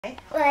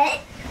What?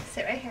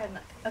 Sit right here and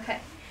look. Okay.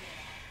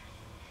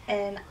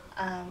 In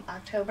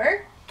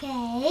October,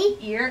 Okay.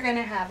 you're going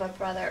to have a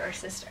brother or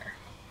sister.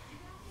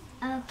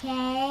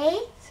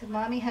 Okay. So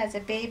mommy has a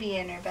baby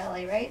in her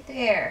belly right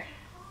there.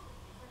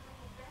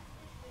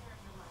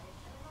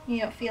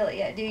 You don't feel it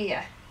yet, do you?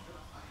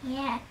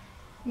 Yeah.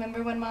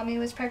 Remember when mommy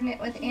was pregnant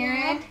with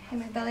Aaron Yeah. and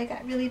my belly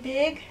got really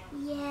big?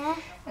 Yeah.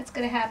 That's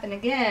going to happen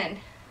again.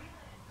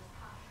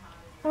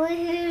 Well,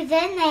 who's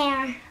in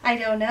there? I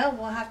don't know.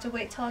 We'll have to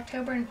wait till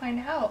October and find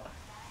out.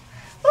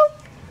 Whoop.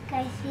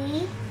 Can I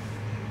see?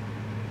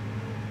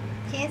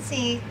 Can't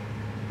see.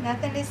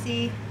 Nothing to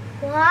see.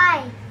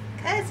 Why?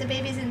 Because the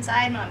baby's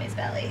inside mommy's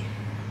belly.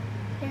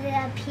 Is it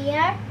up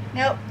here?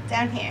 Nope,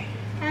 down here.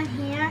 Down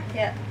here?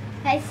 Yep.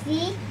 Can I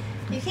see?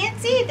 You can't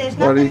see. There's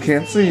nothing Well, you to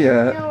can't see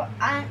yet. No,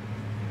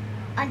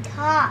 on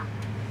top.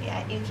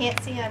 Yeah, you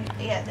can't see on.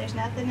 Yeah, there's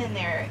nothing in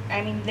there.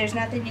 I mean, there's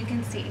nothing you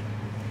can see.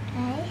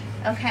 Okay.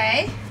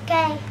 Okay.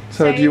 Okay.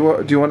 So do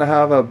you want to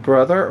have a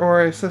brother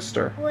or a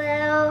sister?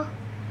 Well,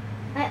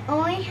 I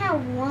only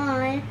have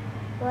one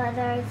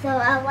brother, so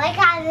I like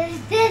having a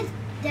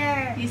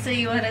sister. You say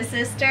you want a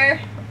sister?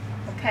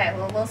 Okay.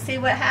 Well, we'll see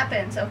what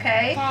happens.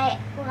 Okay. Okay,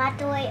 we'll have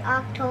to wait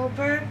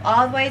October.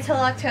 All the way till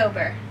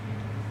October.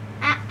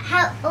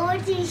 How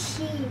old is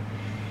she?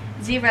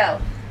 0.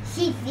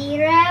 She's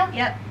 0?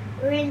 Yep.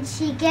 When did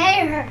she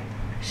get her?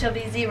 She'll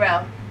be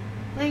 0.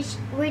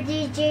 Where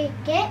did you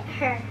get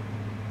her?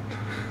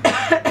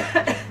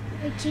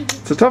 Where'd you get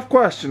It's a tough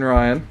question,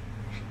 Ryan.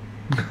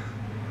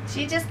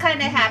 She just kind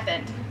of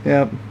happened.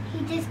 Yep.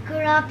 He just grew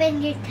up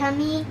in your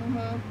tummy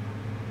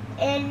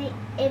and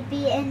it'd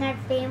be in our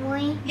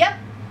family. Yep.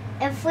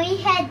 If we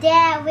had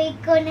that, we're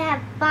gonna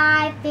have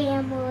 5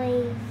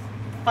 families.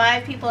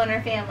 5 people in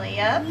her family.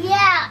 Yep.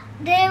 Yeah,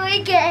 there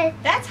we go.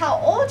 That's how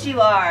old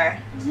you are.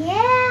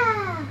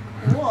 Yeah.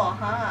 Cool,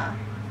 huh?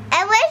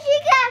 I wish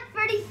we got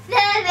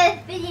 37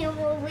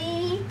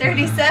 family.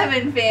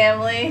 37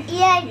 family.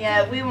 Yeah.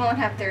 Yeah, we won't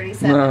have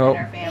 37 No. in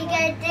our We family.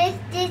 got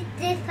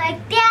this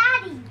like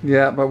Daddy.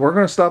 Yeah, but we're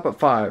going to stop at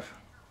 5.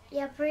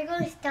 Yep, we're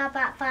gonna stop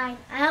at 5.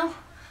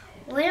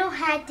 We don't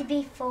have to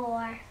be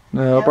 4.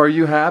 Nope. Are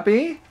you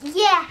happy?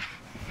 Yeah.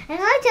 I'm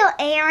gonna tell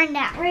Aaron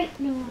that right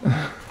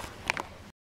now.